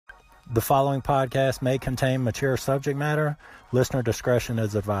The following podcast may contain mature subject matter. Listener discretion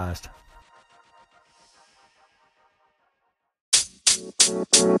is advised.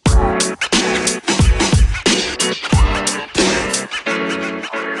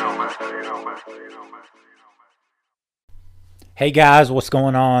 Hey guys, what's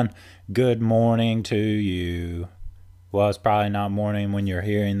going on? Good morning to you. Well, it's probably not morning when you're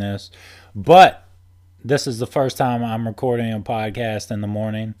hearing this, but this is the first time I'm recording a podcast in the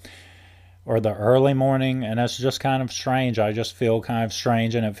morning or the early morning, and it's just kind of strange. I just feel kind of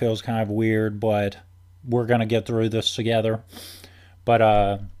strange and it feels kind of weird, but we're going to get through this together. But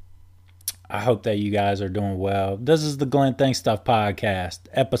I hope that you guys are doing well. This is the Glenn Thinks Stuff podcast,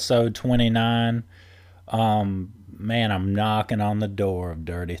 episode 29. Man, I'm knocking on the door of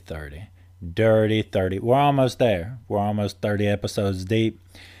Dirty 30. Dirty 30. We're almost there. We're almost 30 episodes deep.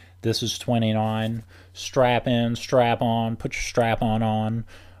 This is 29. Strap in, strap on, put your strap on.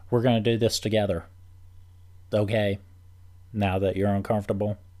 We're going to do this together. Okay? Now that you're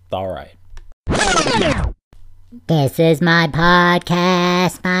uncomfortable, all right. This is my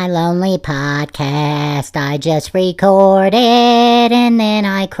podcast, my lonely podcast. I just record it and then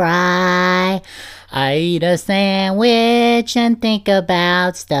I cry. I eat a sandwich and think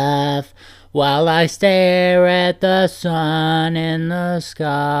about stuff while I stare at the sun in the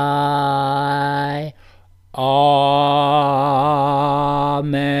sky. Amen.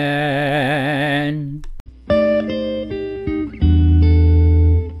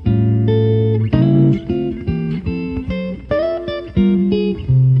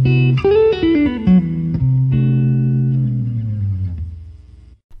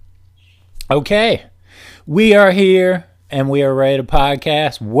 Okay, we are here and we are ready to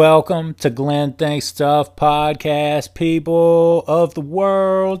podcast. Welcome to Glenn Thinks Stuff podcast, people of the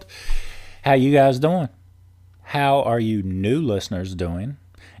world. How you guys doing? How are you new listeners doing?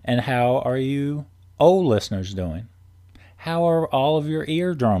 And how are you old listeners doing? How are all of your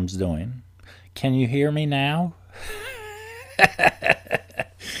eardrums doing? Can you hear me now?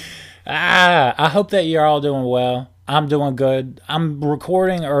 I hope that you're all doing well. I'm doing good. I'm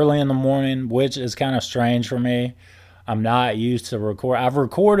recording early in the morning, which is kind of strange for me. I'm not used to record. I've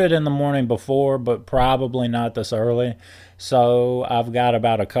recorded in the morning before, but probably not this early. So I've got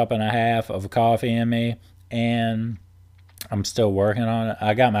about a cup and a half of coffee in me, and I'm still working on it.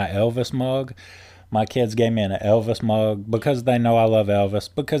 I got my Elvis mug. My kids gave me an Elvis mug because they know I love Elvis,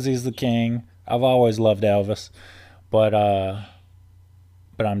 because he's the king. I've always loved Elvis. But I'm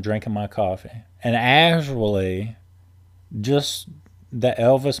drinking my coffee. And actually, just the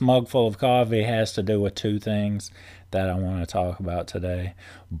Elvis mug full of coffee has to do with two things that I want to talk about today.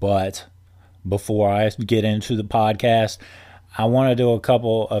 But before I get into the podcast, I want to do a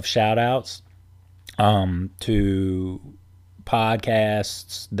couple of shout outs to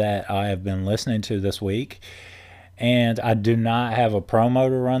podcasts that I have been listening to this week. And I do not have a promo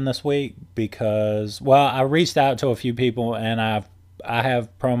to run this week because, well, I reached out to a few people and I have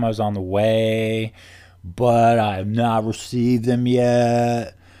promos on the way, but I have not received them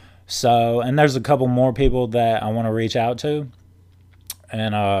yet. So, and there's a couple more people that I want to reach out to.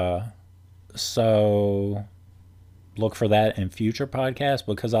 And so look for that in future podcasts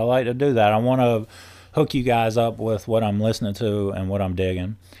because I like to do that. I want to hook you guys up with what I'm listening to and what I'm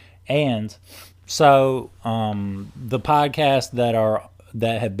digging. And so the podcasts that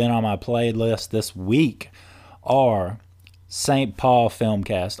have been on my playlist this week are St. Paul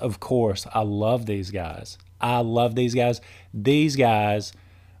Filmcast. Of course, I love these guys. These guys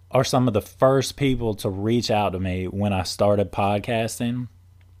are some of the first people to reach out to me when I started podcasting.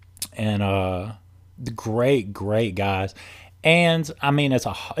 And great guys. And I mean, it's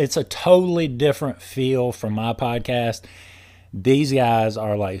a totally different feel from my podcast. These guys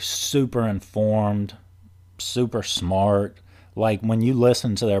are like super informed, super smart. Like when you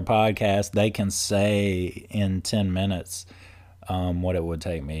listen to their podcast, they can say in 10 minutes what it would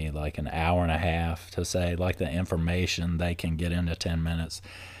take me like an hour and a half to say. Like the information they can get into 10 minutes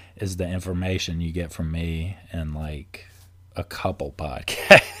is the information you get from me in like a couple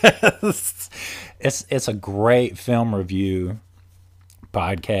podcasts. It's a great film review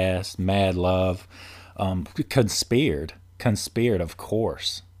podcast. Mad Love. Conspired, of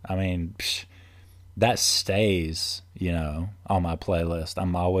course. I mean, that stays, on my playlist.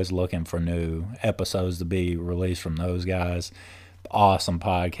 I'm always looking for new episodes to be released from those guys. Awesome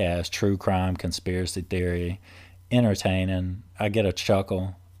podcast, true crime, conspiracy theory, entertaining. I get a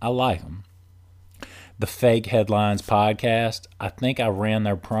chuckle. I like them. The Fake Headlines podcast, I think I ran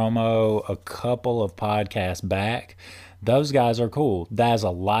their promo a couple of podcasts back. Those guys are cool. That's a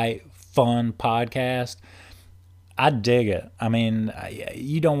light, fun podcast. I dig it. I mean,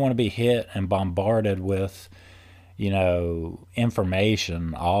 you don't want to be hit and bombarded with,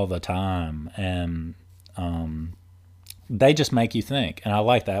 information all the time. And they just make you think. And I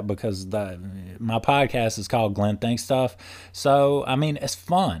like that because my podcast is called Glenn Thinks Stuff. So, I mean, it's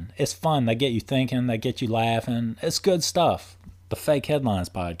fun. It's fun. They get you thinking. They get you laughing. It's good stuff. The Fake Headlines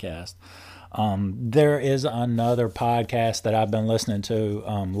podcast. There is another podcast that I've been listening to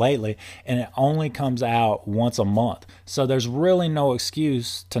lately, and it only comes out once a month. So there's really no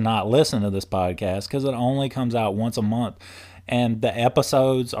excuse to not listen to this podcast because it only comes out once a month. And the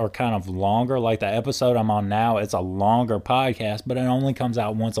episodes are kind of longer. Like the episode I'm on now, it's a longer podcast, but it only comes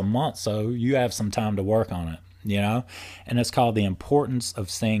out once a month. So you have some time to work on it, And it's called The Importance of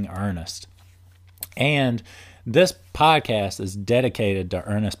Seeing Ernest. And this podcast is dedicated to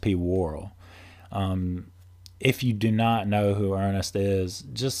Ernest P. Worrell. If you do not know who Ernest is,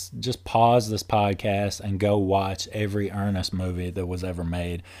 just pause this podcast and go watch every Ernest movie that was ever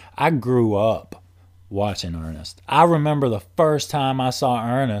made. I grew up watching Ernest. I remember the first time I saw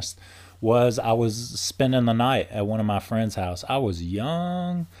Ernest I was spending the night at one of my friend's house. I was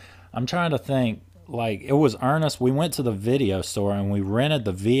young. I'm trying to think. Like, it was Ernest. We went to the video store and we rented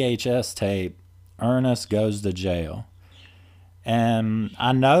the VHS tape, Ernest Goes to Jail. And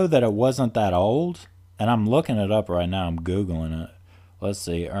I know that it wasn't that old, and I'm looking it up right now. I'm Googling it. Let's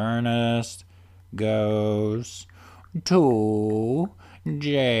see. Ernest Goes to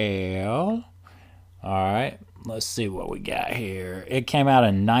Jail. All right. Let's see what we got here. It came out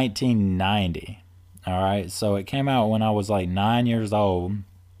in 1990. All right. So it came out when I was like 9 years old.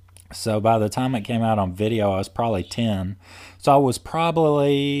 So by the time it came out on video, I was probably 10. So I was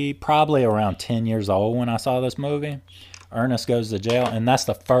probably around 10 years old when I saw this movie. Ernest Goes to Jail, and that's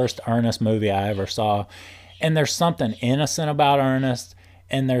the first Ernest movie I ever saw. And there's something innocent about Ernest,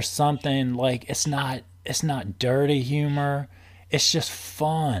 and there's something like it's not dirty humor. It's just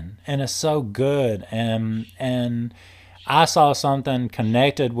fun, and it's so good. And I saw something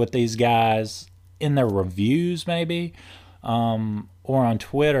connected with these guys in their reviews, maybe, or on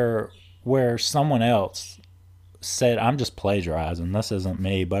Twitter, where someone else said, I'm just plagiarizing, this isn't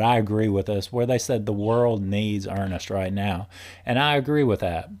me, but I agree with this, where they said the world needs Ernest right now. And I agree with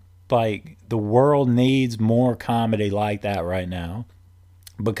that. Like, the world needs more comedy like that right now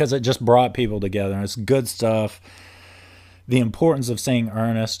because it just brought people together, and it's good stuff. The Importance of Seeing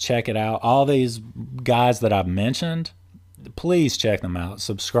Ernest, check it out. All these guys that I've mentioned, please check them out.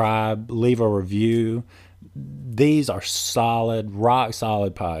 Subscribe, leave a review. These are solid, rock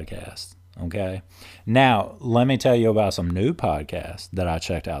solid podcasts. Okay. Now, let me tell you about some new podcasts that I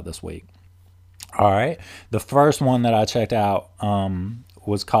checked out this week. All right. The first one that I checked out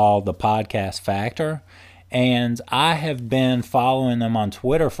was called The Podcast Factor. And I have been following them on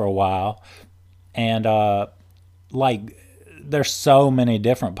Twitter for a while. And, there's so many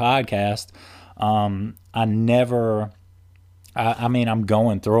different podcasts. I'm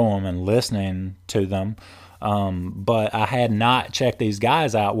going through them and listening to them. But I had not checked these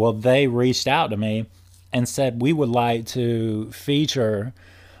guys out. Well, they reached out to me and said, we would like to feature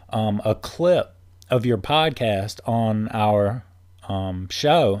a clip of your podcast on our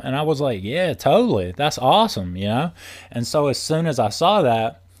show. And I was like, yeah, totally. That's awesome, And so as soon as I saw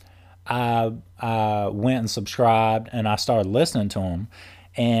that, I went and subscribed and I started listening to them.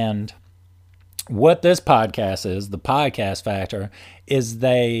 And what this podcast is, the Podcast Factor, is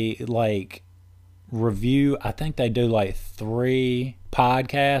they review, I think they do 3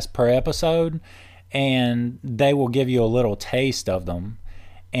 podcasts per episode, and they will give you a little taste of them,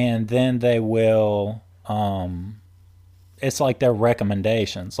 and then they will it's like their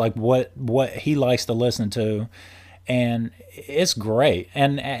recommendations, like what he likes to listen to, and it's great.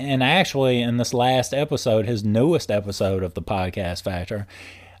 And actually in this last episode, his newest episode of the Podcast Factor,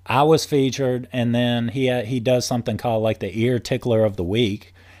 I was featured, and then he does something called the Ear Tickler of the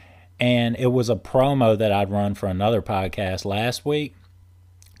Week. And it was a promo that I'd run for another podcast last week.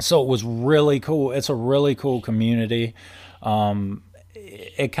 So it was really cool. It's a really cool community.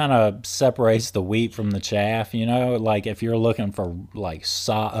 It kind of separates the wheat from the chaff, if you're looking for a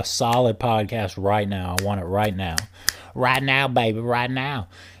solid podcast right now, I want it right now. Right now, baby, right now.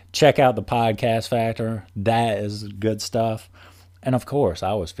 Check out the Podcast Factor. That is good stuff. And of course,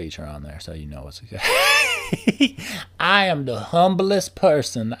 I was featured on there, so it's good. I am the humblest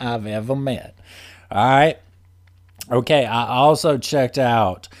person I've ever met. All right. Okay. I also checked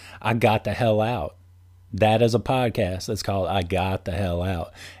out I Got the Hell Out. That is a podcast. It's called I Got the Hell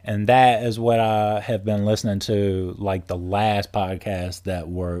Out. And that is what I have been listening to. The last podcast that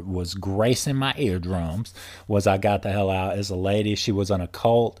was gracing my eardrums was I Got the Hell Out. As a lady, she was in a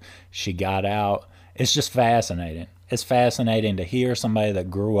cult. She got out. it's just fascinating. It's fascinating to hear somebody that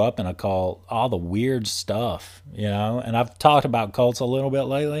grew up in a cult, all the weird stuff, you know. And I've talked about cults a little bit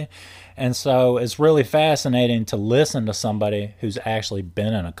lately. And so it's really fascinating to listen to somebody who's actually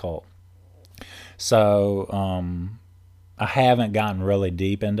been in a cult. So I haven't gotten really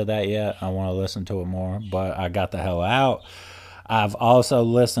deep into that yet. I want to listen to it more, but I got the hell out. I've also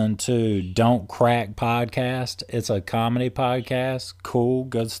listened to Don't Crack podcast. It's a comedy podcast. Cool,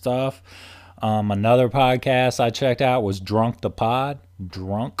 good stuff. Another podcast I checked out was Drunk the Pod.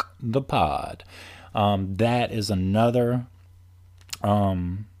 Drunk the Pod. That is another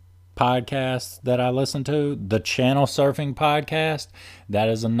podcast that I listen to. The Channel Surfing podcast. That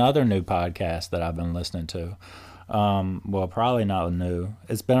is another new podcast that I've been listening to. Well, probably not new.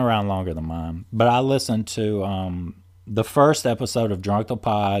 It's been around longer than mine. But I listened to the first episode of Drunk the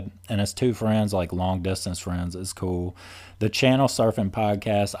Pod, and it's two friends, like long distance friends. It's cool. The Channel Surfing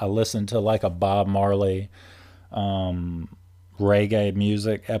podcast, I listened to like a Bob Marley reggae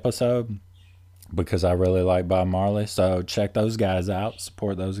music episode because I really like Bob Marley. So check those guys out.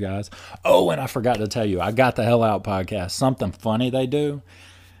 Support those guys. Oh, and I forgot to tell you, I Got the Hell Out podcast. Something funny they do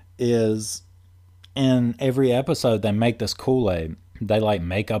is in every episode they make this Kool-Aid. They like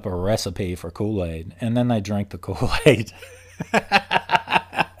make up a recipe for Kool-Aid and then they drink the Kool-Aid.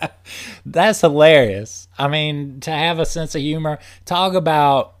 That's hilarious. I mean, to have a sense of humor, talk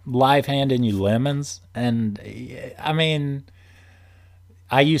about life handing you lemons. And I mean,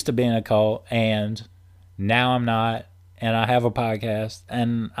 I used to be in a cult and now I'm not. And I have a podcast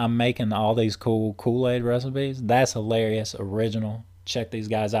and I'm making all these cool Kool-Aid recipes. That's hilarious, original. Check these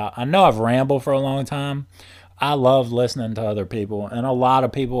guys out. I know I've rambled for a long time. I love listening to other people, and a lot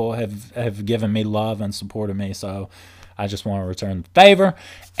of people have given me love and supported me, so I just want to return the favor.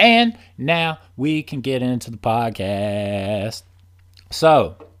 And now we can get into the podcast.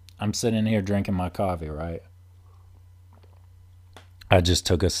 So, I'm sitting here drinking my coffee, right? I just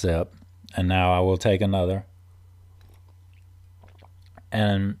took a sip, and now I will take another.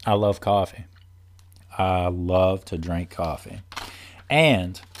 And I love coffee. I love to drink coffee.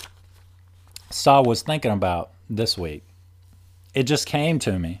 And so I was thinking about this week. It just came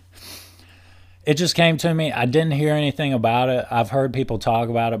to me. I didn't hear anything about it. I've heard people talk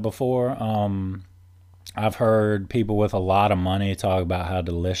about it before. I've heard people with a lot of money talk about how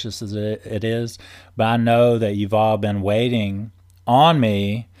delicious it is. But I know that you've all been waiting on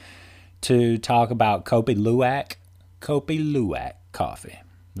me to talk about Kopi Luwak coffee,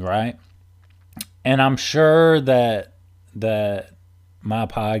 right? And I'm sure that my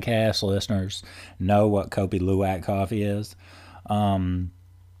podcast listeners know what Kopi Luwak coffee is.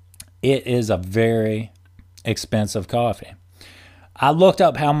 It is a very expensive coffee. I looked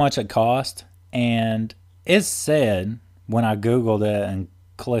up how much it cost, and it said, when I Googled it and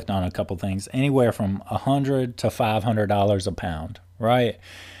clicked on a couple things, anywhere from $100 to $500 a pound, right?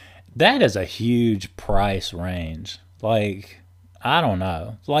 That is a huge price range. Like, I don't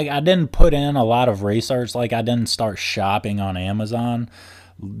know. Like, I didn't put in a lot of research. Like, I didn't start shopping on Amazon,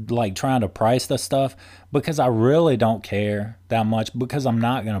 like trying to price this stuff, because I really don't care that much, because I'm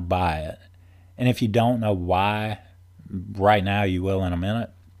not going to buy it. And if you don't know why, right now you will in a minute.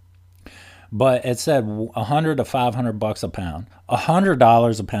 But it said $100 to $500 a pound.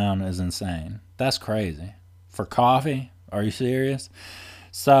 $100 a pound is insane. That's crazy. For coffee? Are you serious?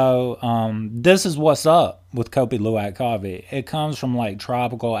 So this is what's up with Kopi Luwak coffee. It comes from like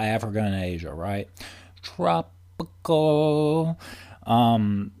tropical Africa and Asia, right? Tropical.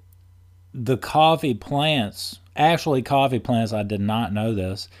 The coffee plants, I did not know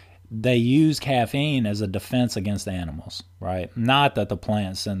this. They use caffeine as a defense against animals, right? Not that the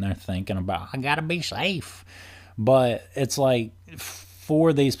plant's sitting there thinking about, I gotta be safe. But it's like,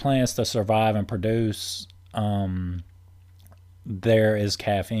 for these plants to survive and produce, there is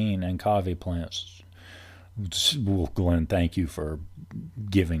caffeine in coffee plants. Well, Glenn, thank you for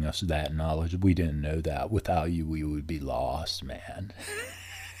giving us that knowledge. We didn't know that. Without you, we would be lost, man.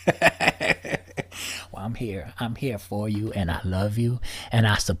 Well, I'm here for you, and I love you, and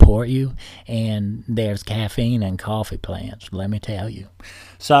I support you, and there's caffeine in coffee plants, let me tell you.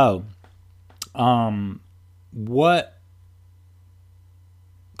 So, what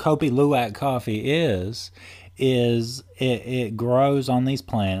Kopi Luwak coffee is it grows on these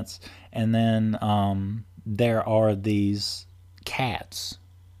plants, and then there are these cats,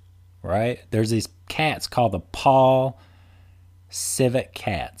 right? There's these cats called the Paul Civet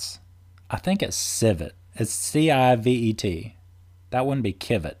cats. I think it's civet. It's Civet. That wouldn't be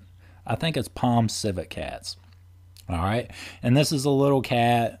kivet. I think it's palm civet cats. All right. And this is a little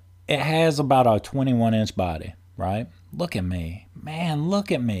cat. It has about a 21-inch body, right? Look at me. Man,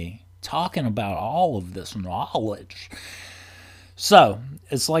 look at me. talking about all of this knowledge. So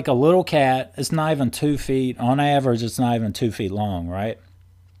it's like a little cat. It's not even 2 feet. On average, it's not even 2 feet long, right?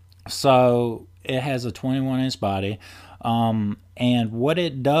 So it has a 21-inch body. And what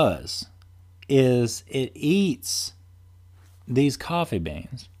it does is it eats these coffee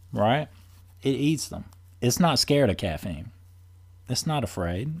beans, right? It eats them. It's not scared of caffeine. It's not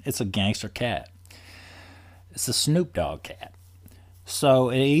afraid. It's a gangster cat. It's a Snoop Dogg cat. So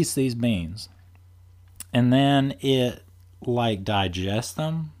it eats these beans. And then it like digests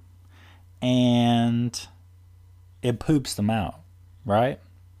them and it poops them out, right?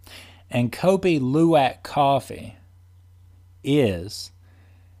 And Kopi Luwak coffee is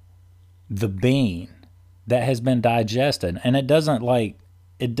the bean that has been digested, and it doesn't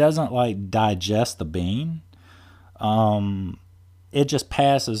digest the bean. It just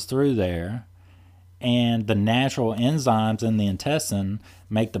passes through there, and the natural enzymes in the intestine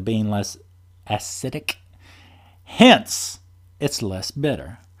make the bean less acidic. Hence, it's less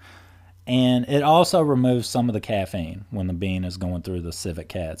bitter. And it also removes some of the caffeine when the bean is going through the civet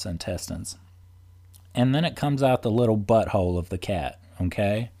cat's intestines. And then it comes out the little butthole of the cat,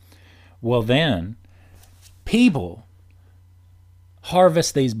 okay? Well, then, people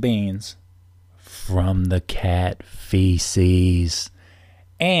harvest these beans from the cat feces,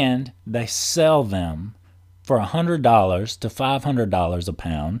 and they sell them for $100 to $500 a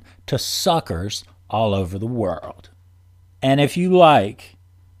pound to suckers all over the world. And if you like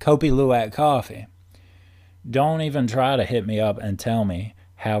Kopi Luwak coffee, don't even try to hit me up and tell me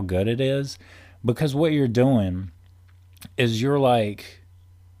how good it is, because what you're doing is you're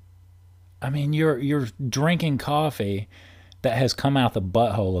drinking coffee that has come out the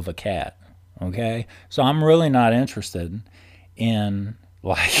butthole of a cat, okay? So I'm really not interested in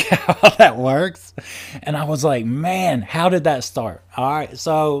like how that works. And I was like, man, how did that start? All right,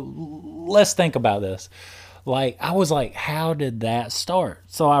 so let's think about this. Like, I was like, how did that start?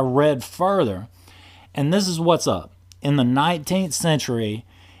 So I read further, and this is what's up. In the 19th century,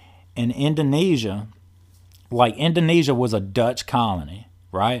 in Indonesia, like Indonesia was a Dutch colony,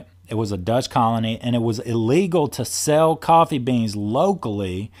 right? It was a Dutch colony, and it was illegal to sell coffee beans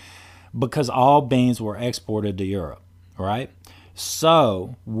locally because all beans were exported to Europe, right?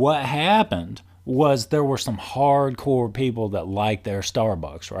 So what happened was there were some hardcore people that liked their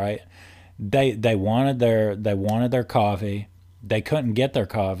Starbucks, right? They wanted their coffee. They couldn't get their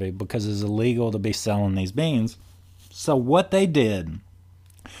coffee because it's illegal to be selling these beans. So what they did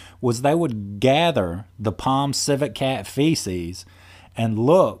was they would gather the palm civet cat feces and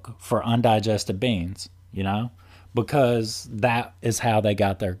look for undigested beans, because that is how they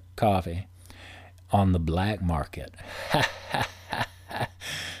got their coffee on the black market.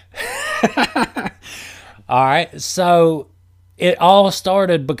 All right, so it all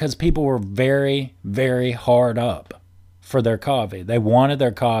started because people were very, very hard up for their coffee. They wanted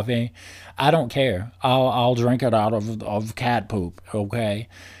their coffee. I don't care. I'll drink it out of cat poop, okay?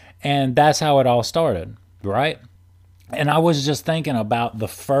 And that's how it all started, right? And I was just thinking about the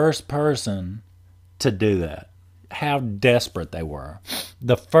first person to do that, how desperate they were.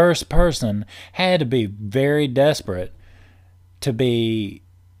 The first person had to be very desperate to be...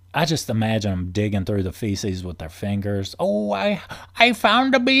 I just imagine them digging through the feces with their fingers. Oh, I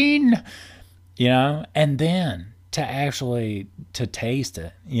found a bean, and then to taste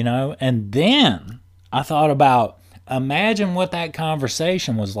it, and then I thought about, imagine what that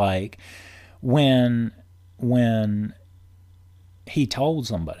conversation was like when he told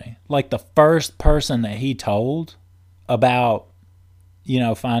somebody, like the first person that he told about,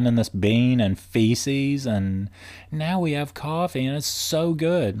 finding this bean and feces, and now we have coffee and it's so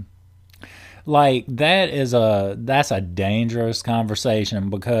good. Like that's a dangerous conversation,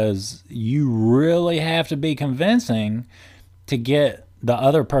 because you really have to be convincing to get the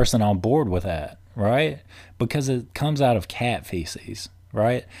other person on board with that, right? Because it comes out of cat feces,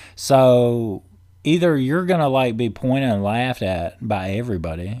 right? So either you're gonna be pointed and laughed at by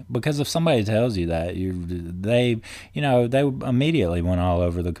everybody, because if somebody tells you that, they immediately went all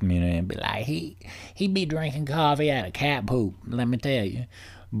over the community and be like, he be drinking coffee out of cat poop, let me tell you.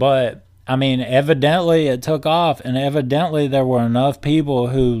 But I mean, evidently it took off, and evidently there were enough people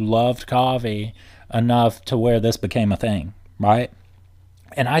who loved coffee enough to where this became a thing, right?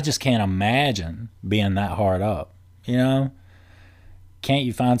 And I just can't imagine being that hard up, Can't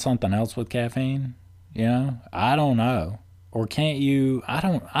you find something else with caffeine? I don't know. Or can't you? I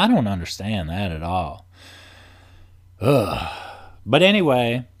don't understand that at all. Ugh. But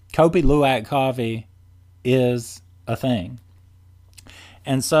anyway, Kopi Luwak coffee is a thing.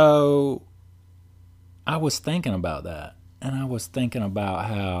 And so I was thinking about that. And I was thinking about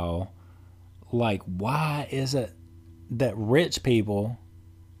how, like, why is it that rich people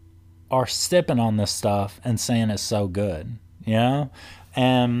are sipping on this stuff and saying it's so good, you know?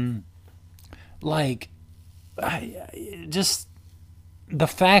 And, like, just the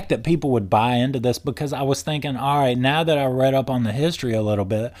fact that people would buy into this, because I was thinking, all right, now that I read up on the history a little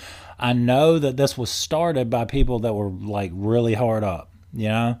bit, I know that this was started by people that were like really hard up, you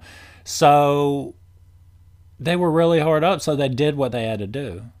know? So they were really hard up, so they did what they had to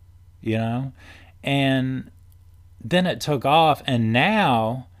do, you know? And then it took off, and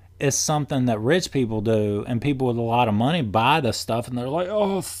now it's something that rich people do, and people with a lot of money buy this stuff, and they're like,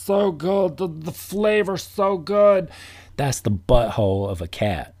 oh, it's so good. The flavor's so good. That's the butthole of a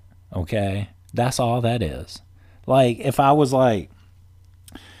cat, okay? That's all that is. Like, if I was like,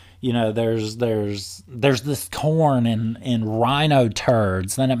 you know, there's this corn in rhino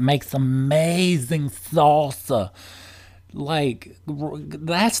turds, then it makes amazing salsa. Like,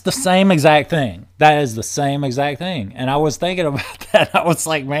 that's the same exact thing. That is the same exact thing. And I was thinking about that. I was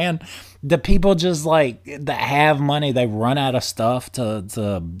like, man, the people just like that have money, they run out of stuff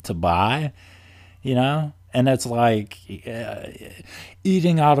to buy, you know? And it's like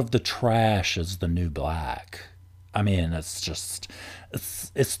eating out of the trash is the new black. I mean, it's just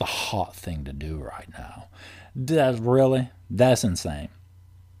it's the hot thing to do right now. That's insane.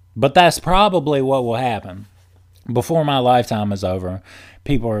 But that's probably what will happen. Before my lifetime is over,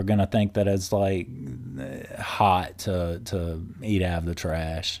 people are going to think that it's like hot to eat out of the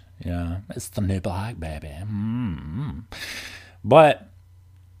trash. You know, it's the new black, baby. Mm-hmm. But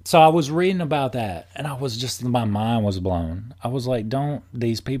so I was reading about that, and my mind was blown. I was like, don't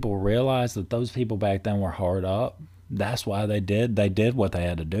these people realize that those people back then were hard up? That's why they did what they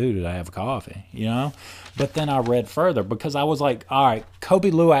had to do to have coffee, you know? But then I read further, because I was like, all right,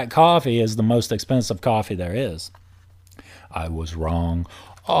 Kopi Luwak coffee is the most expensive coffee there is. I was wrong.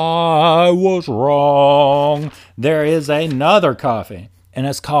 There is another coffee, and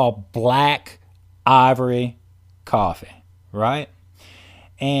it's called Black Ivory Coffee, right?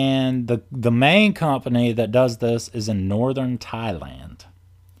 And the main company that does this is in northern Thailand.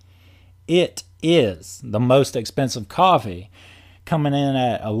 It is the most expensive coffee, coming in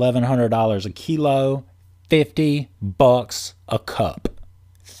at $1,100 a kilo, $50 a cup.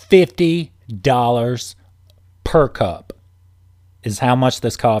 $50 per cup is how much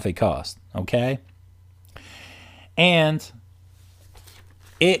this coffee costs, okay? And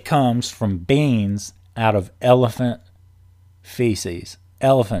it comes from beans out of elephant feces,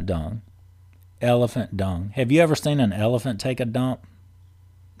 elephant dung. Elephant dung. Have you ever seen an elephant take a dump?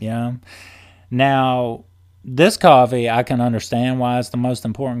 Yeah. Now, this coffee, I can understand why it's the most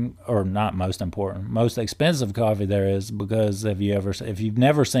important, or not most important, most expensive coffee there is, because if you've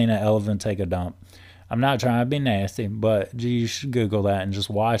never seen an elephant take a dump, I'm not trying to be nasty, but you should Google that and just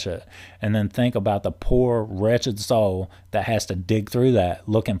watch it, and then think about the poor, wretched soul that has to dig through that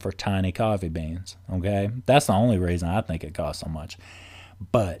looking for tiny coffee beans, okay? That's the only reason I think it costs so much.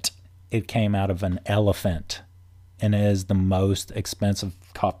 But it came out of an elephant, and it is the most expensive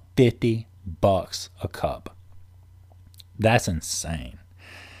coffee, $50 a cup. That's insane.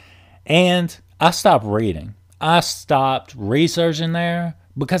 And I stopped reading. I stopped researching there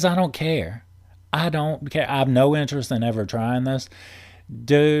because I don't care. I don't care. I have no interest in ever trying this.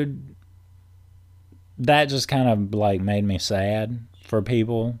 Dude, that just kind of like made me sad for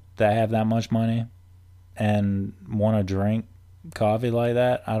people that have that much money and want to drink coffee like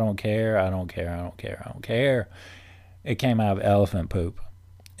that. I don't care. I don't care. I don't care. I don't care. It came out of elephant poop.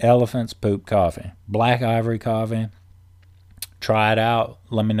 Elephant's poop coffee. Black Ivory coffee. Try it out.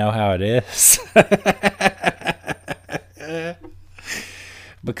 Let me know how it is.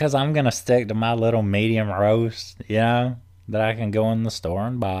 Because I'm going to stick to my little medium roast, you know, that I can go in the store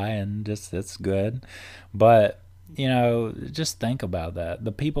and buy, and just, it's good. But, you know, just think about that.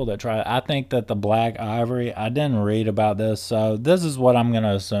 The people that try, I think that the Black Ivory, I didn't read about this, so this is what I'm going to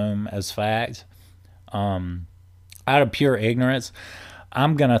assume as fact. Out of pure ignorance,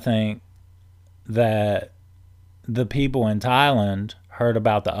 I'm going to think that the people in Thailand heard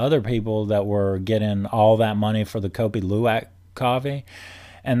about the other people that were getting all that money for the Kopi Luwak coffee,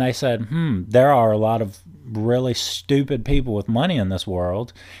 and they said, there are a lot of really stupid people with money in this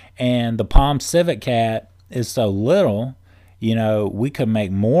world, and the Palm Civet cat is so little, you know, we could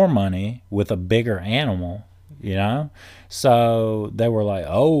make more money with a bigger animal, you know? So they were like,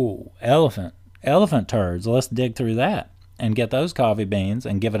 oh, elephant turds, let's dig through that and get those coffee beans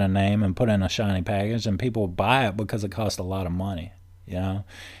and give it a name and put it in a shiny package, and people buy it because it costs a lot of money, you know?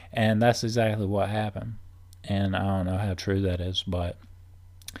 And that's exactly what happened. And I don't know how true that is, but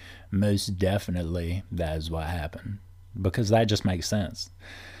most definitely that is what happened. because that just makes sense.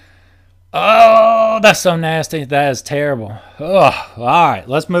 Oh, that's so nasty. That is terrible. Oh, all right,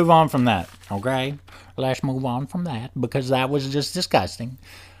 let's move on from that. Okay, let's move on from that because that was just disgusting.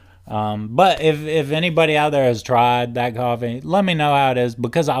 But if anybody out there has tried that coffee, let me know how it is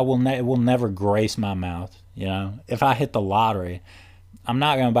because it will never grace my mouth. You know, if I hit the lottery, I'm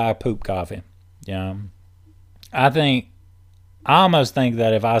not gonna buy a poop coffee. You know, I almost think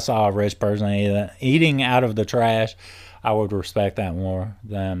that if I saw a rich person eating out of the trash, I would respect that more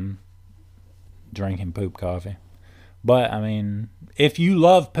than drinking poop coffee. But I mean, if you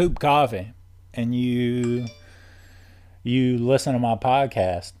love poop coffee and you listen to my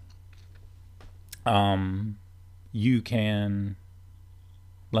podcast, you can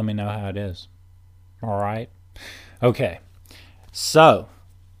let me know how it is. All right. Okay. So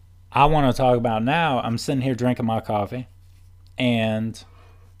I want to talk about now. I'm sitting here drinking my coffee, and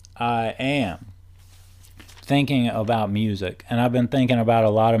I am thinking about music, and I've been thinking about a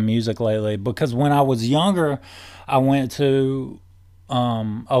lot of music lately because when I was younger, I went to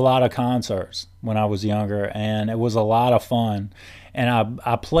a lot of concerts when I was younger, and it was a lot of fun. And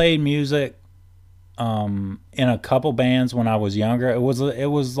I played music in a couple bands when I was younger. It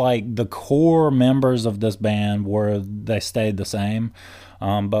was like the core members of this band they stayed the same,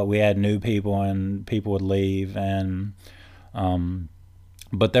 but we had new people and people would leave, and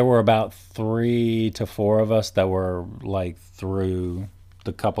but there were about 3 to 4 of us that were like through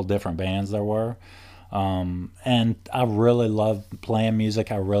the couple different bands there were. And I really loved playing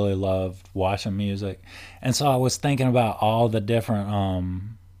music. I really loved watching music. And so I was thinking about all the different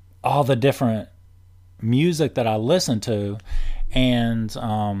music that I listened to, and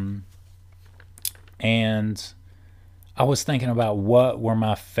I was thinking about what were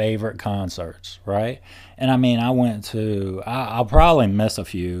my favorite concerts, right? And I mean, I'll probably miss a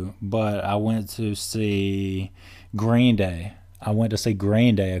few, but I went to see Green Day. I went to see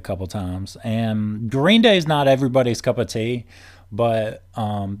Green Day a couple times, and Green Day's not everybody's cup of tea, but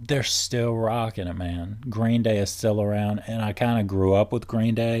they're still rocking it, man. Green Day is still around, and I kind of grew up with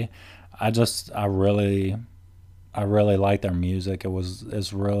Green Day. I really like their music.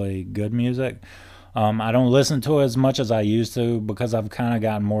 It's really good music. I don't listen to it as much as I used to because I've kind of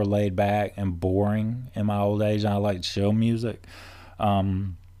gotten more laid back and boring in my old age. And I like chill music.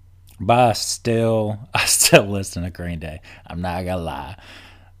 But I still listen to Green Day. I'm not gonna lie.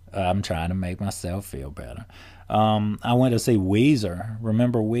 I'm trying to make myself feel better. I went to see Weezer.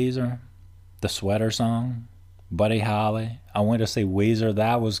 Remember Weezer? The Sweater Song? Buddy Holly. I went to see Weezer.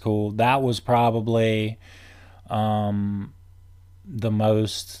 That was cool. That was probably the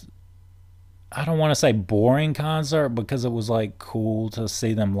most, I don't want to say boring concert because it was like cool to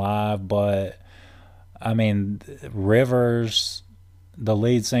see them live, but I mean, Rivers, the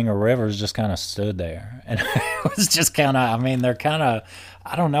lead singer Rivers, just kind of stood there, and it was just kind of, I mean, they're kind of,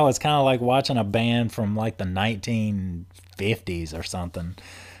 I don't know, it's kind of like watching a band from like the 1950s or something,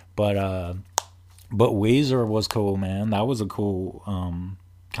 but Weezer was cool, man. That was a cool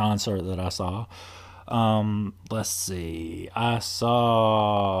concert that I saw. Let's see. I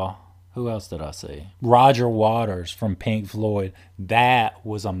saw, who else did I see? Roger Waters from Pink Floyd. That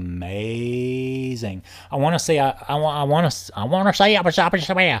was amazing. I want to say I want to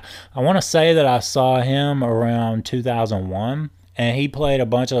say that I saw him around 2001, and he played a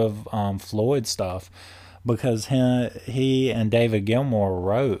bunch of Floyd stuff because he and David Gilmour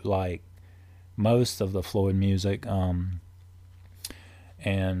wrote like most of the Floyd music.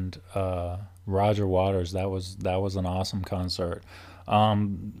 And Roger Waters, that was an awesome concert. I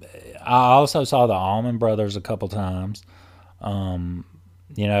also saw the Allman Brothers a couple times.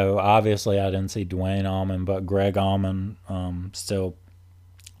 Obviously I didn't see Dwayne Allman, but Greg Allman still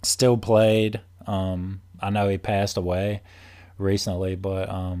played. I know he passed away recently, but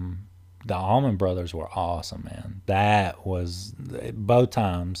the Allman Brothers were awesome, man. That was both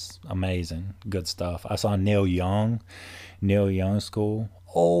times amazing, good stuff. I saw Neil Young School.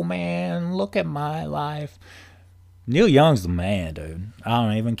 Oh man, look at my life. Neil Young's the man, dude. I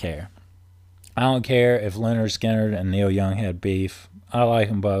don't even care. I don't care if Leonard Skinner and Neil Young had beef. I like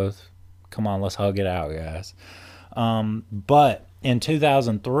them both. Come on, let's hug it out, guys. But in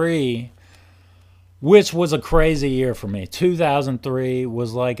 2003, which was a crazy year for me, 2003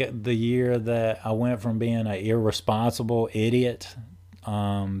 was like the year that I went from being an irresponsible idiot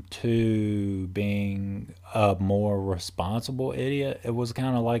to being a more responsible idiot. It was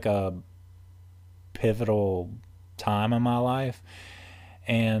kind of like a pivotal time in my life,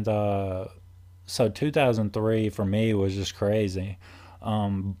 and so 2003 for me was just crazy.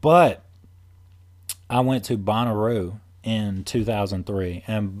 But I went to Bonnaroo in 2003,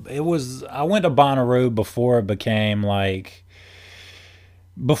 and I went to Bonnaroo before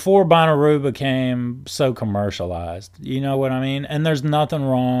Bonnaroo became so commercialized. You know what I mean? And there's nothing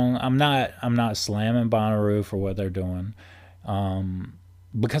wrong. I'm not slamming Bonnaroo for what they're doing,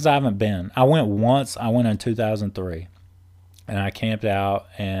 because I haven't been. I went once. I went in 2003, and I camped out,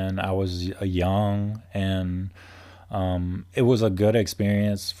 and I was young, and it was a good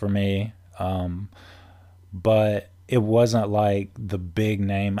experience for me. But it wasn't like the big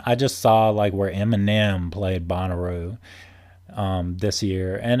name. I just saw like where Eminem played Bonnaroo this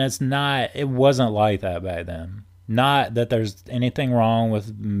year, and it wasn't like that back then. Not that there's anything wrong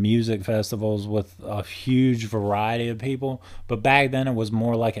with music festivals with a huge variety of people, but back then it was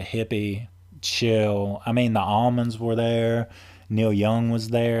more like a hippie chill. I mean, the Almonds were there, Neil Young was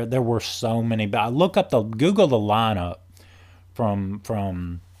there. There were so many. But I Google the lineup from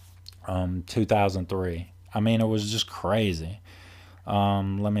 2003. I mean, it was just crazy.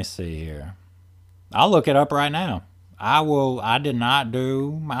 Let me see here. I'll look it up right now. I did not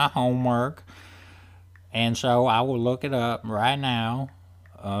do my homework, and so I will look it up right now.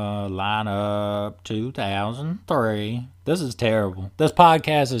 Lineup 2003. This is terrible. This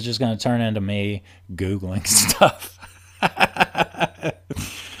podcast is just going to turn into me Googling stuff.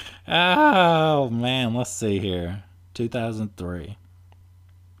 Oh, man. Let's see here. 2003.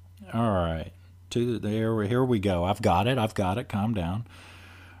 All right. Here we go. I've got it. Calm down.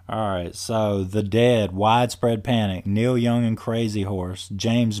 All right. So, The Dead, Widespread Panic, Neil Young and Crazy Horse,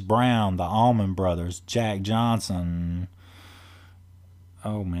 James Brown, The Allman Brothers, Jack Johnson.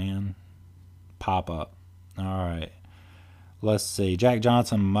 Oh, man. Pop up. All right. Let's see. Jack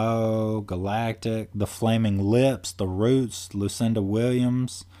Johnson, Mo, Galactic, The Flaming Lips, The Roots, Lucinda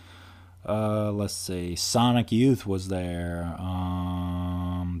Williams. Let's see. Sonic Youth was there.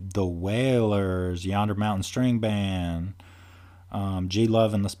 The Wailers, Yonder Mountain String Band, G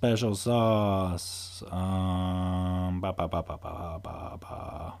Love and the Special Sauce.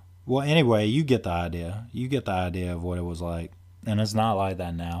 Well, anyway, you get the idea. You get the idea of what it was like, and it's not like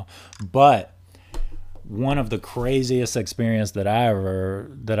that now. But one of the craziest experiences that I ever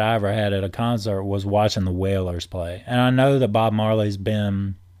had at a concert was watching the Wailers play. And I know that Bob Marley's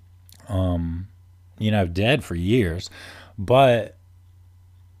been dead for years, but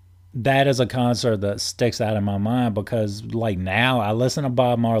that is a concert that sticks out in my mind because, like, now I listen to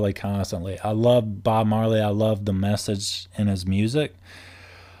Bob Marley constantly. I love Bob Marley. I love the message in his music.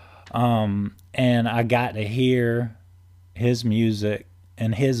 And I got to hear his music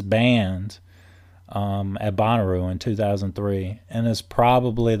and his band at Bonnaroo in 2003. And it's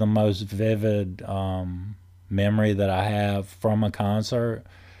probably the most vivid memory that I have from a concert.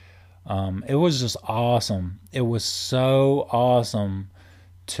 It was just awesome. It was so awesome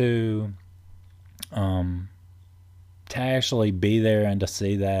to actually be there and to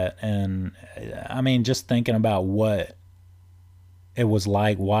see that. And I mean, just thinking about what it was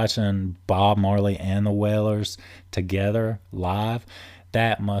like watching Bob Marley and the Wailers together live,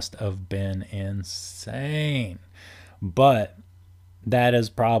 that must have been insane. But that is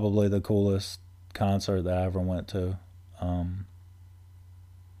probably the coolest concert that I ever went to.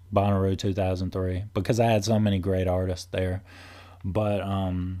 Bonnaroo 2003, because I had so many great artists there. But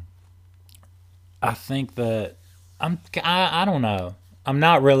I think that I don't know. I'm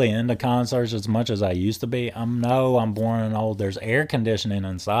not really into concerts as much as I used to be. I'm boring and old. There's air conditioning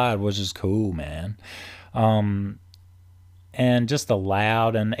inside, which is cool, man. And just the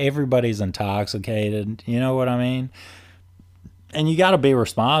loud, and everybody's intoxicated. You know what I mean? And you got to be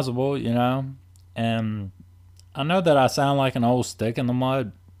responsible, you know. And I know that I sound like an old stick in the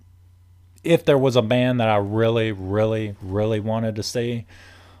mud. If there was a band that I really, really, really wanted to see,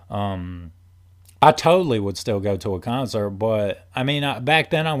 I totally would still go to a concert. But I mean, back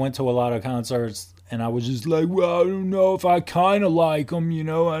then I went to a lot of concerts and I was just like, well, I don't know if I kind of like them, you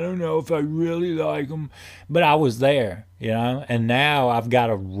know, I don't know if I really like them, but I was there, you know. And now I've got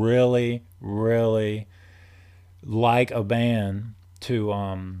to really, really like a band to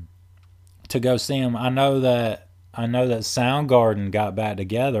go see them. I know that Soundgarden got back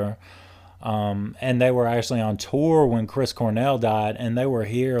together. And they were actually on tour when Chris Cornell died, and they were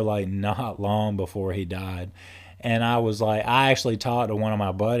here like not long before he died. And I was like, I actually talked to one of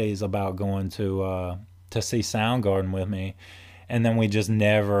my buddies about going to see Soundgarden with me, and then we just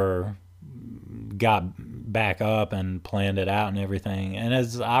never got back up and planned it out and everything. And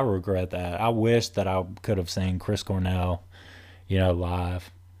I regret that. I wish that I could have seen Chris Cornell, you know,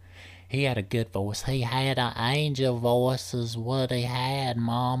 live. He had a good voice. He had an angel voice is what he had,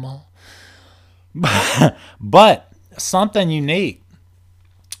 mama. But something unique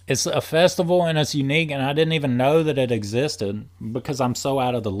It's a festival and it's unique, and I didn't even know that it existed because I'm so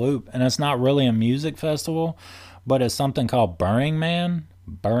out of the loop. And it's not really a music festival, but it's something called Burning Man.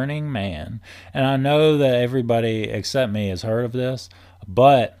 Burning Man. And I know that everybody except me has heard of this,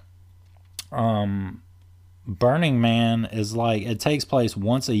 but Burning Man is like, it takes place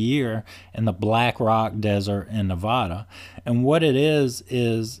once a year in the Black Rock Desert in Nevada. And what it is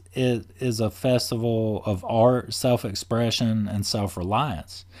it is a festival of art, self-expression, and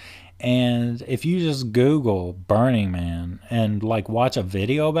self-reliance. And if you just Google Burning Man and like watch a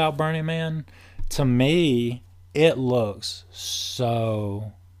video about Burning Man, to me, it looks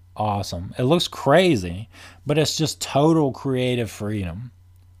so awesome. It looks crazy, but it's just total creative freedom.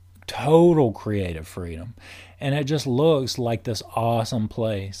 Total creative freedom. And it just looks like this awesome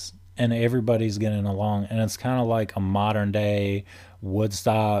place. And everybody's getting along. And it's kind of like a modern day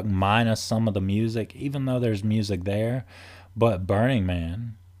Woodstock minus some of the music, even though there's music there. But Burning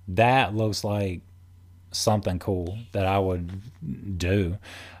Man, that looks like something cool that I would do.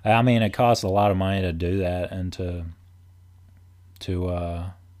 I mean, it costs a lot of money to do that and to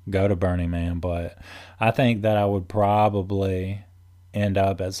go to Burning Man, but I think that I would probably end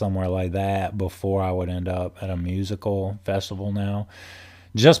up at somewhere like that before I would end up at a musical festival now,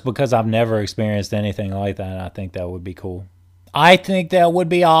 just because I've never experienced anything like that. And I think that would be cool. I think that would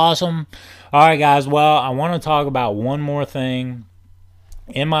be awesome. All right, guys. Well, I want to talk about one more thing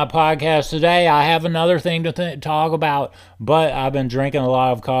in my podcast today. I have another thing to talk about, but I've been drinking a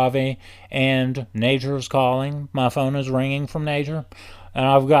lot of coffee and nature's calling. My phone is ringing from nature, and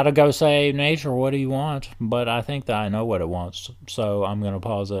I've got to go say, nature, what do you want? But I think that I know what it wants, so I'm going to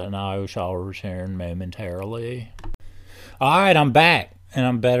pause it, and I shall return momentarily. All right, I'm back, and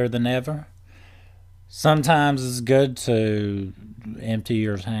I'm better than ever. Sometimes it's good to empty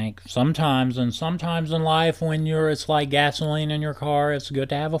your tank. Sometimes in life, when it's like gasoline in your car, it's good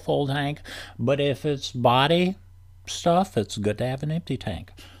to have a full tank. But if it's body stuff, it's good to have an empty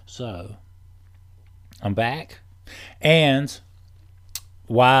tank. So I'm back. And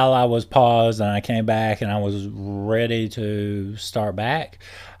while I was paused and I came back and I was ready to start back,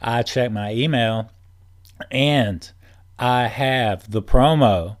 I checked my email and I have the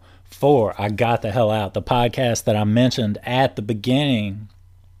promo for I Got the Hell Out, the podcast that I mentioned at the beginning.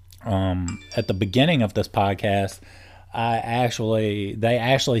 At the beginning of this podcast, they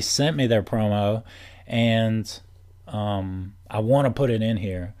actually sent me their promo, and I want to put it in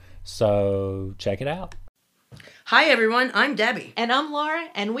here. So check it out. Hi everyone, I'm Debbie. And I'm Laura,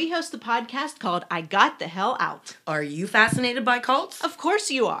 and we host a podcast called I Got the Hell Out. Are you fascinated by cults? Of course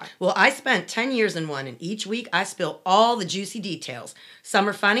you are. Well, I spent 10 years in one, and each week I spill all the juicy details. Some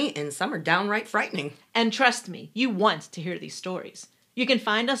are funny, and some are downright frightening. And trust me, you want to hear these stories. You can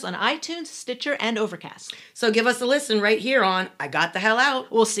find us on iTunes, Stitcher, and Overcast. So give us a listen right here on I Got the Hell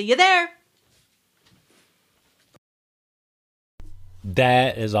Out. We'll see you there.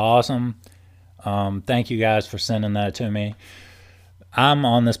 That is awesome. Thank you guys for sending that to me. I'm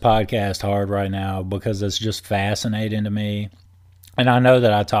on this podcast hard right now because it's just fascinating to me. And I know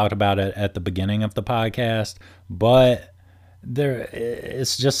that I talked about it at the beginning of the podcast, but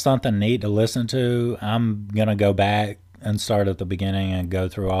it's just something neat to listen to. I'm going to go back and start at the beginning and go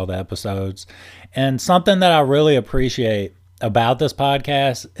through all the episodes. And something that I really appreciate about this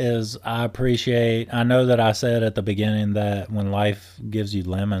podcast is I know that I said at the beginning that when life gives you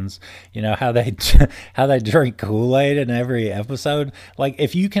lemons, you know how they drink Kool-Aid in every episode. Like,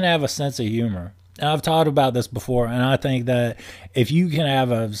 if you can have a sense of humor, and I've talked about this before, and I think that if you can have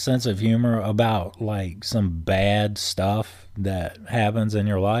a sense of humor about like some bad stuff that happens in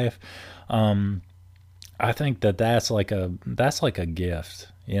your life, I think that that's like a gift.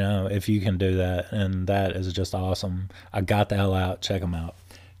 You know, if you can do that, and that is just awesome. I Got the Hell Out. Check them out.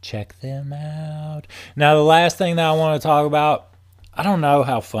 Check them out. Now, the last thing that I want to talk about, I don't know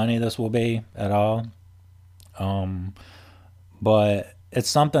how funny this will be at all, but it's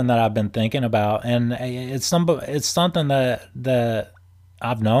something that I've been thinking about, and it's something that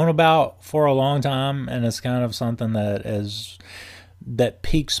I've known about for a long time, and it's kind of something that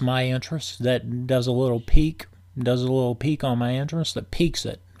piques my interest, that does a little peak on my interest. That piques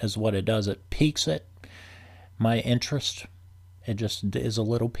it is what it does. It piques it, my interest. It just is a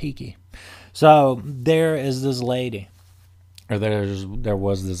little peaky. So there is this lady, or there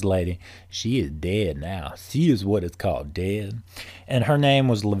was this lady. She is dead now. She is what it's called, dead. And her name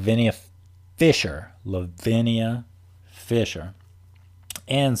was Lavinia Fisher. Lavinia Fisher.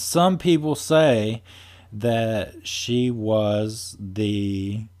 And some people say that she was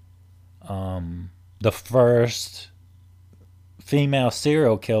the first female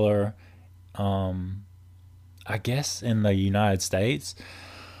serial killer, I guess, in the United States.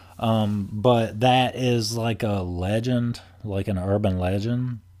 But that is like a legend, like an urban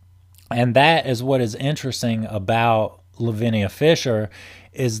legend. And that is what is interesting about Lavinia Fisher,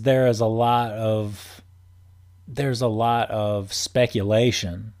 is there's a lot of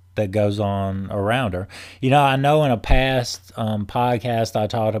speculation that goes on around her. I know in a past podcast I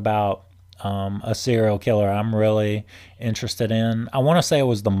talked about a serial killer I'm really interested in. I want to say it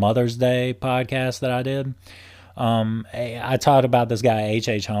was the Mother's Day podcast that I did. I talked about this guy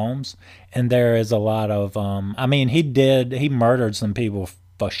H.H. Holmes, and there is a lot of he murdered some people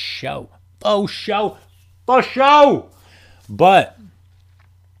for show. But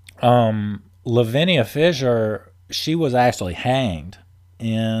Lavinia Fisher, she was actually hanged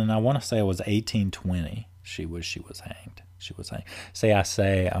in, I want to say it was 1820. She was hanged.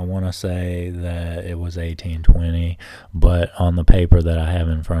 I want to say that it was 1820, but on the paper that I have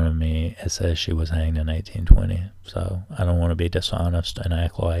in front of me, it says she was hanged in 1820. So I don't want to be dishonest and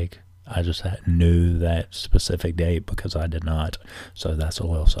act like I just knew that specific date, because I did not. So that's a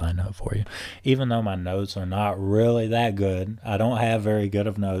little side note for you. Even though my notes are not really that good, I don't have very good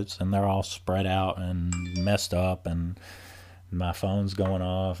of notes, and they're all spread out and messed up, and my phone's going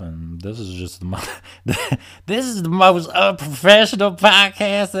off, and this is just this is the most unprofessional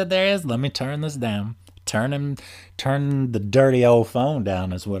podcast that there is. Let me turn this down. Turn the dirty old phone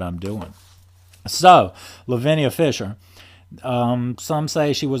down is what I'm doing. So, Lavinia Fisher. Some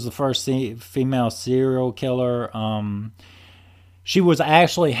say she was the first female serial killer. She was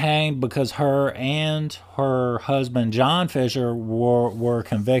actually hanged because her and her husband, John Fisher, were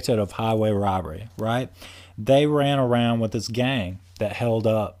convicted of highway robbery, right? They ran around with this gang that held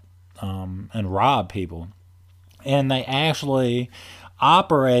up and robbed people. And they actually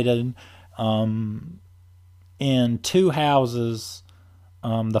operated in two houses,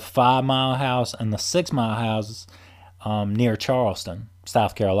 the 5 Mile house and the 6 Mile houses, near Charleston,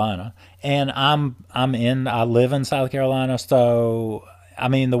 South Carolina. And I live in South Carolina, so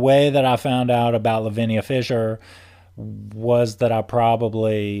the way that I found out about Lavinia Fisher was that I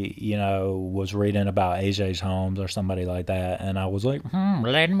probably, was reading about H.H. Holmes or somebody like that, and I was like,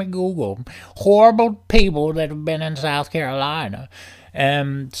 let me Google horrible people that have been in South Carolina.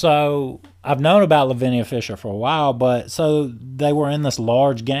 And so I've known about Lavinia Fisher for a while, but so they were in this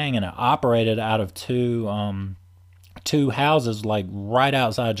large gang, and it operated out of two houses, like right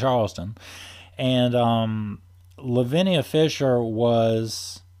outside Charleston. And Lavinia Fisher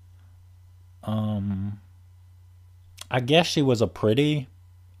was, I guess she was a pretty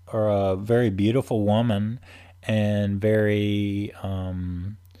or a very beautiful woman, and very,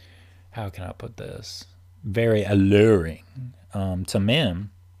 how can I put this? Very alluring to men.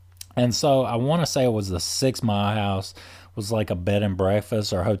 And so I want to say it was the 6 Mile house, was like a bed and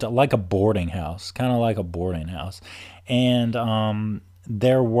breakfast or hotel, like a boarding house, kind of like a boarding house. And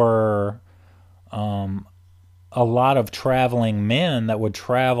there were a lot of traveling men that would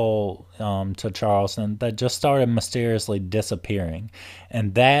travel to Charleston that just started mysteriously disappearing.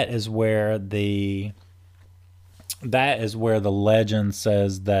 And that is where the legend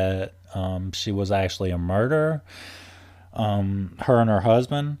says that she was actually a murderer, her and her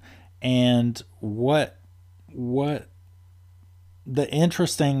husband. And what the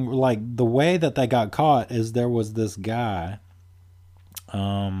interesting, like, the way that they got caught is there was this guy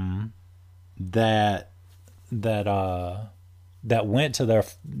that went to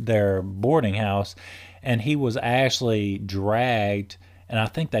their boarding house, and he was actually dragged, and I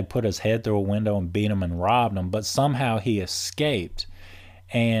think they put his head through a window and beat him and robbed him, but somehow he escaped,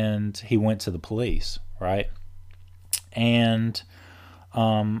 and he went to the police, right? And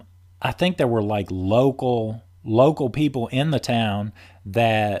I think there were like local people in the town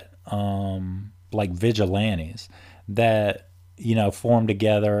that like vigilantes that formed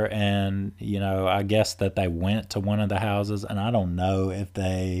together, and I guess that they went to one of the houses, and I don't know if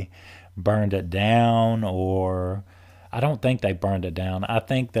they burned it down, or I don't think they burned it down. I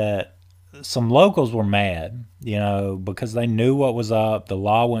think that some locals were mad, because they knew what was up. The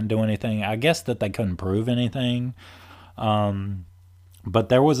law wouldn't do anything. I guess that they couldn't prove anything. But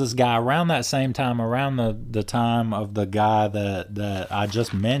there was this guy around that same time, around the time of the guy that I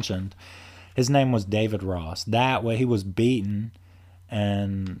just mentioned. His name was David Ross. That way he was beaten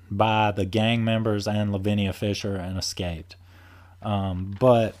and by the gang members and Lavinia Fisher and escaped.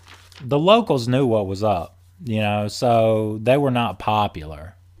 But the locals knew what was up, so they were not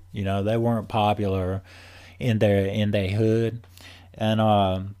popular. They weren't popular in their hood. And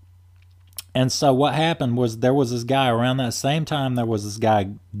so what happened was there was this guy around that same time. There was this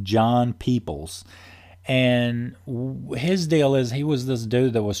guy, John Peoples. And his deal is he was this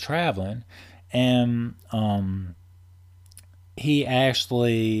dude that was traveling. And he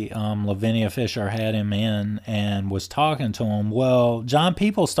actually, Lavinia Fisher had him in and was talking to him. Well, John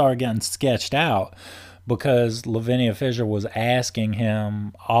People started getting sketched out because Lavinia Fisher was asking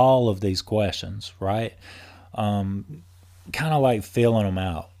him all of these questions, right? Kind of like feeling him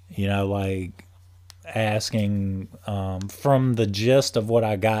out, like asking, from the gist of what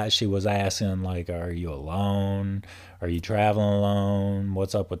I got, she was asking, like, are you alone? Are you traveling alone?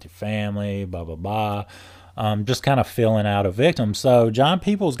 What's up with your family? Blah, blah, blah. Just kind of filling out a victim. So John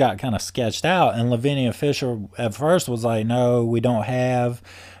Peoples got kind of sketched out, and Lavinia Fisher at first was like, no, we don't have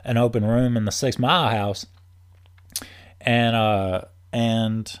an open room in the 6 Mile house. And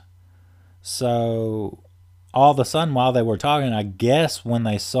so all of a sudden, while they were talking, I guess when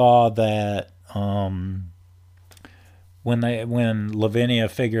they saw that, when Lavinia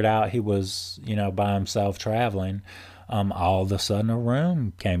figured out he was, by himself traveling, all of a sudden a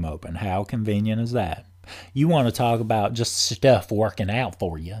room came open. How convenient is that? You want to talk about just stuff working out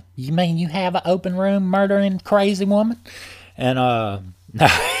for you. You mean you have an open room, murdering crazy woman? And, no,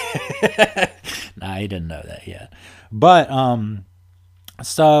 he didn't know that yet. But,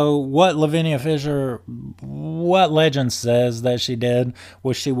 so what Lavinia Fisher, what legend says that she did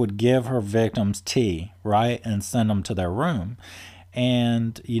was she would give her victims tea, right, and send them to their room.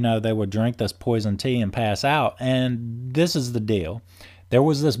 And, they would drink this poison tea and pass out. And this is the deal. There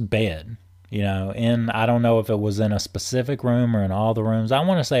was this bed, I don't know if it was in a specific room or in all the rooms. I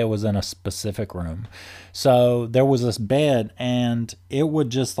want to say it was in a specific room. So there was this bed, and it would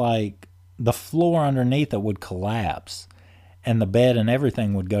just like, the floor underneath it would collapse. And the bed and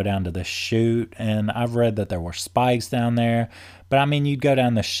everything would go down to the chute. And I've read that there were spikes down there. But I mean, you'd go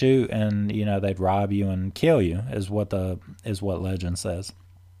down the chute and, they'd rob you and kill you, is what legend says.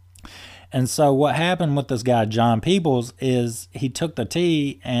 And so what happened with this guy, John Peoples, is he took the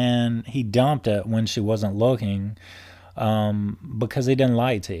tea and he dumped it when she wasn't looking, because he didn't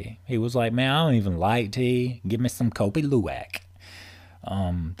like tea. He was like, man, I don't even like tea. Give me some Kopi Luwak.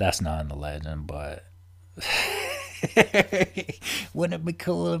 That's not in the legend, but... Wouldn't it be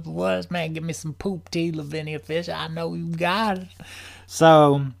cool if it was, man? Give me some poop tea, Lavinia Fisher. I know you got it.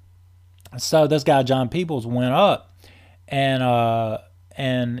 So this guy John Peoples went up,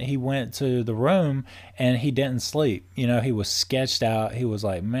 and he went to the room, and he didn't sleep. He was sketched out. He was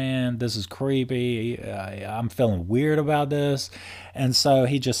like, man, this is creepy. I'm feeling weird about this. And so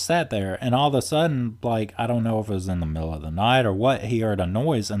he just sat there, and all of a sudden, like, I don't know if it was in the middle of the night or what, he heard a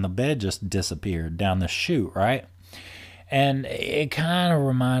noise, and the bed just disappeared down the chute, right? And it kind of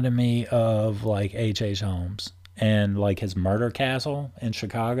reminded me of, like, H.H. Holmes and, like, his murder castle in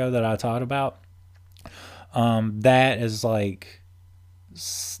Chicago that I talked about. That is, like,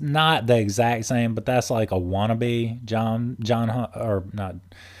 not the exact same, but that's, like, a wannabe John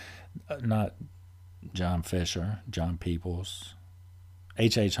Fisher, John Peoples,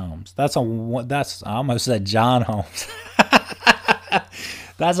 H.H. Holmes. I almost said John Holmes.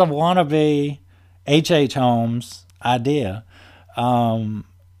 That's a wannabe H.H. Holmes idea.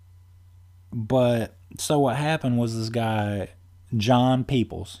 But so what happened was this guy, John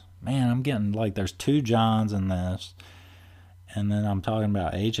Peoples. Man, I'm getting like there's 2 Johns in this. And then I'm talking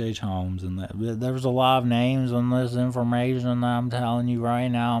about H.H. Holmes. And there's a lot of names in this information that I'm telling you right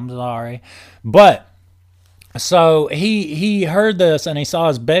now. I'm sorry. But so he heard this and he saw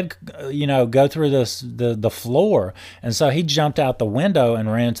his bed, go through the floor. And so he jumped out the window and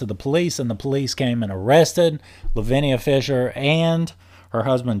ran to the police, and the police came and arrested Lavinia Fisher and her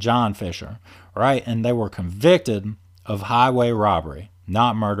husband, John Fisher, right? And they were convicted of highway robbery,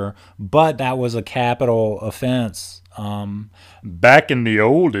 not murder, but that was a capital offense. Back in the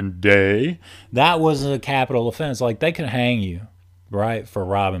olden day, that was a capital offense. Like, they could hang you, right, for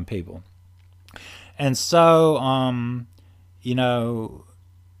robbing people. And so,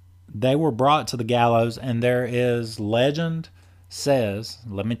 they were brought to the gallows, and there is legend says,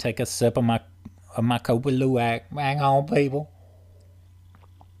 let me take a sip of my Kopi Luwak. Hang on, people.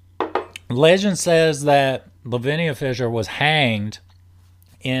 Legend says that Lavinia Fisher was hanged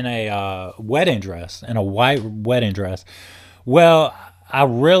in a wedding dress, in a white wedding dress. Well, I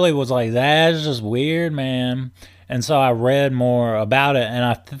really was like, that's just weird, man. And so I read more about it, and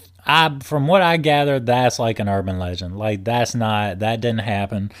I from what I gathered, that's like an urban legend. Like, that didn't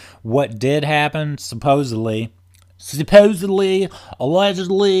happen. What did happen, supposedly,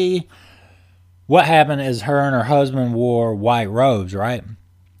 allegedly, what happened is her and her husband wore white robes, right?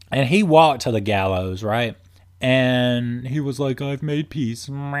 And he walked to the gallows, right? And he was like, I've made peace.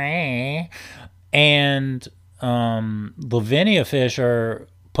 And Lavinia Fisher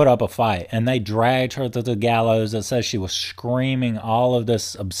put up a fight, and they dragged her to the gallows. It says she was screaming all of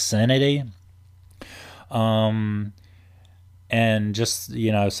this obscenity. And and just,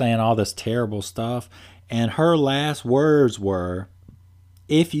 saying all this terrible stuff. And her last words were,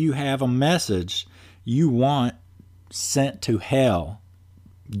 if you have a message you want sent to hell,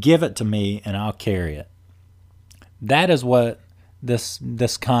 give it to me and I'll carry it. That is what this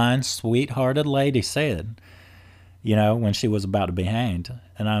kind, sweet-hearted lady said, when she was about to be hanged.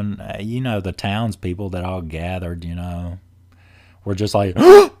 And the townspeople that all gathered, were just like,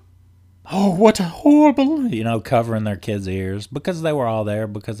 oh, what a horrible, covering their kids' ears, because they were all there,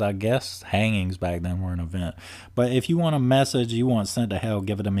 because I guess hangings back then were an event. But if you want a message you want sent to hell,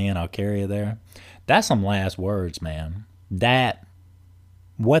 give it to me and I'll carry it there. That's some last words, man.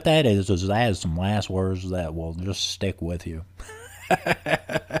 What that is some last words that will just stick with you.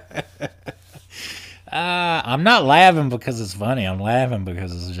 I'm not laughing because it's funny. I'm laughing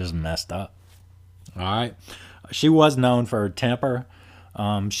because it's just messed up. All right. She was known for her temper.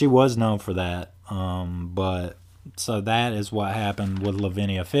 She was known for that. But so that is what happened with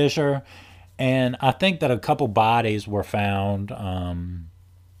Lavinia Fisher. And I think that a couple bodies were found. A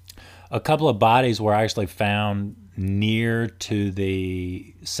couple of bodies were actually found near to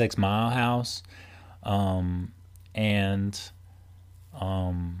the 6 Mile house. But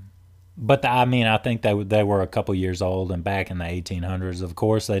I think they were a couple years old, and back in the 1800s, of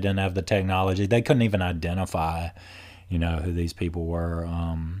course, they didn't have the technology. They couldn't even identify, who these people were.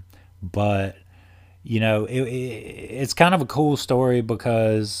 But, it's kind of a cool story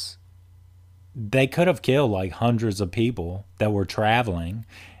because they could have killed like hundreds of people that were traveling,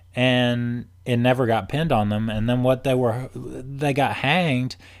 and it never got pinned on them. And then they got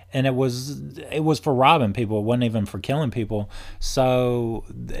hanged, and it was for robbing people. It wasn't even for killing people. So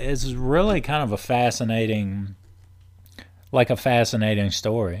it's really kind of a fascinating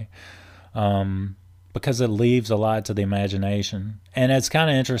story, because it leaves a lot to the imagination. And it's kind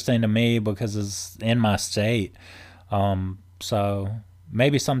of interesting to me because it's in my state. So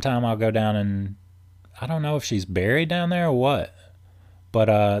maybe sometime I'll go down, and I don't know if she's buried down there or what.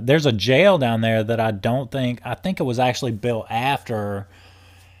 But there's a jail down there that I think it was actually built after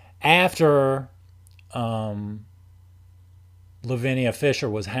Lavinia Fisher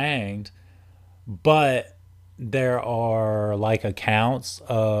was hanged, but there are like accounts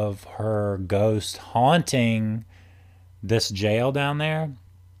of her ghost haunting this jail down there.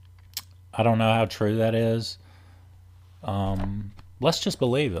 I don't know how true that is. Let's just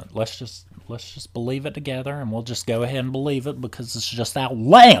believe it. Let's just believe it together, and we'll just go ahead and believe it because it's just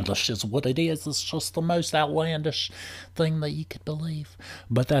outlandish is what it is. It's just the most outlandish thing that you could believe.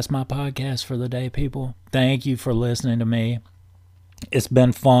 But that's my podcast for the day, people. Thank you for listening to me. It's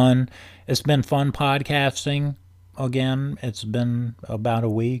been fun. It's been fun podcasting. Again, it's been about a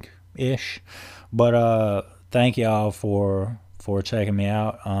week-ish. But thank y'all for checking me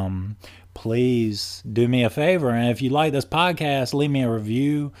out. Please do me a favor, and if you like this podcast, leave me a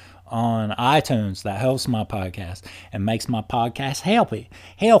review on iTunes. That helps my podcast and makes my podcast healthy.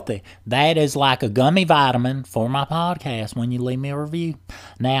 That is like a gummy vitamin for my podcast when you leave me a review.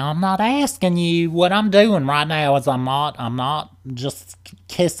 Now, I'm not asking you. What I'm doing right now is I'm not just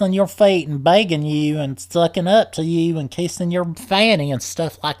kissing your feet and begging you and sucking up to you and kissing your fanny and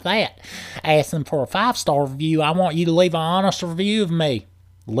stuff like that. Asking for a 5-star review. I want you to leave an honest review of me.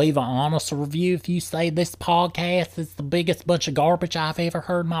 Leave an honest review. If you say this podcast is the biggest bunch of garbage I've ever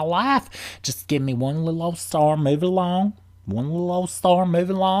heard in my life, just give me one little old star, move it along.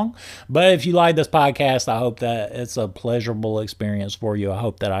 But if you like this podcast, I hope that it's a pleasurable experience for you. I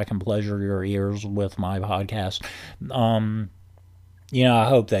hope that I can pleasure your ears with my podcast. I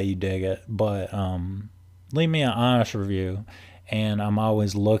hope that you dig it. But leave me an honest review. And I'm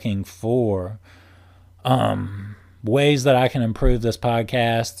always looking for ways that I can improve this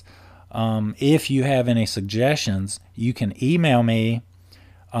podcast. If you have any suggestions, you can email me.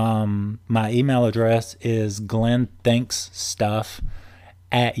 My email address is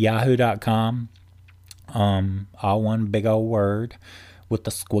glenthinksstuff@yahoo.com. All one big old word with the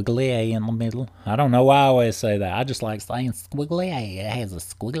squiggly A in the middle. I don't know why I always say that. I just like saying squiggly A. It has a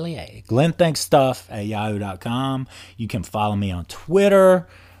squiggly A. glenthinksstuff@yahoo.com. You can follow me on Twitter.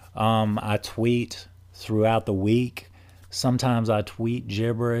 I tweet throughout the week. Sometimes I tweet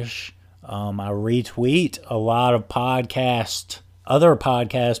gibberish. I retweet a lot of other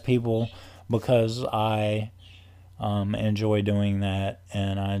podcast people, because I enjoy doing that,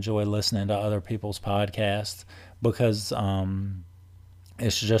 and I enjoy listening to other people's podcasts, because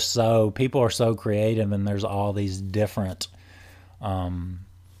it's just people are so creative, and there's all these different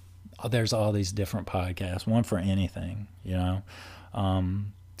podcasts, one for anything,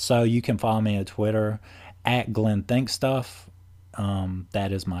 So you can follow me at Twitter @GlennThinkStuff.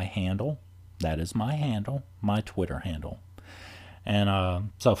 That is my handle. My Twitter handle.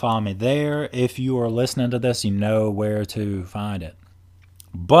 And so follow me there. If you are listening to this, you know where to find it.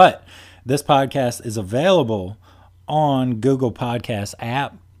 But this podcast is available on Google Podcast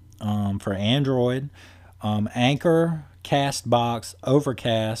app for Android, Anchor, Castbox,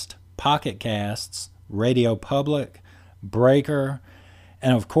 Overcast, Pocket Casts, Radio Public, Breaker,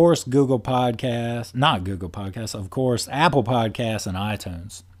 and of course Google Podcasts, not Google Podcasts, of course Apple Podcasts and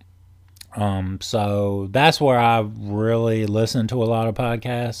iTunes. So that's where I really listen to a lot of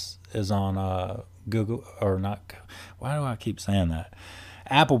podcasts, is on Google, or not, why do I keep saying that?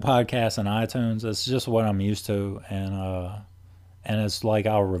 Apple Podcasts and iTunes. It's just what I'm used to, and it's like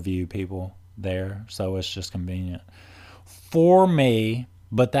I'll review people there, so it's just convenient for me.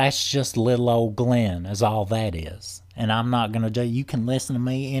 But that's just little old Glenn, is all that is. And I'm not going to do, you can listen to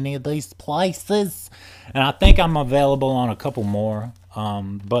me any of these places. And I think I'm available on a couple more.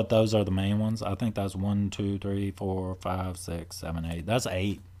 But those are the main ones. I think that's 1, 2, 3, 4, 5, 6, 7, 8. That's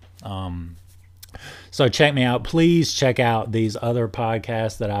 8. So check me out. Please check out these other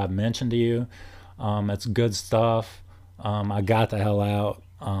podcasts that I've mentioned to you. It's good stuff. I got the hell out.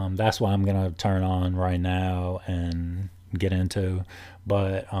 That's what I'm going to turn on right now and get into.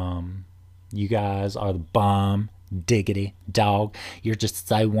 But you guys are the bomb. Diggity dog. You're just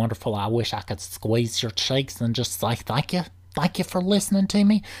so wonderful. I wish I could squeeze your cheeks and just say thank you. Thank you for listening to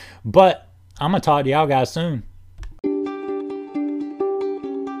me. But I'm going to talk to y'all guys soon.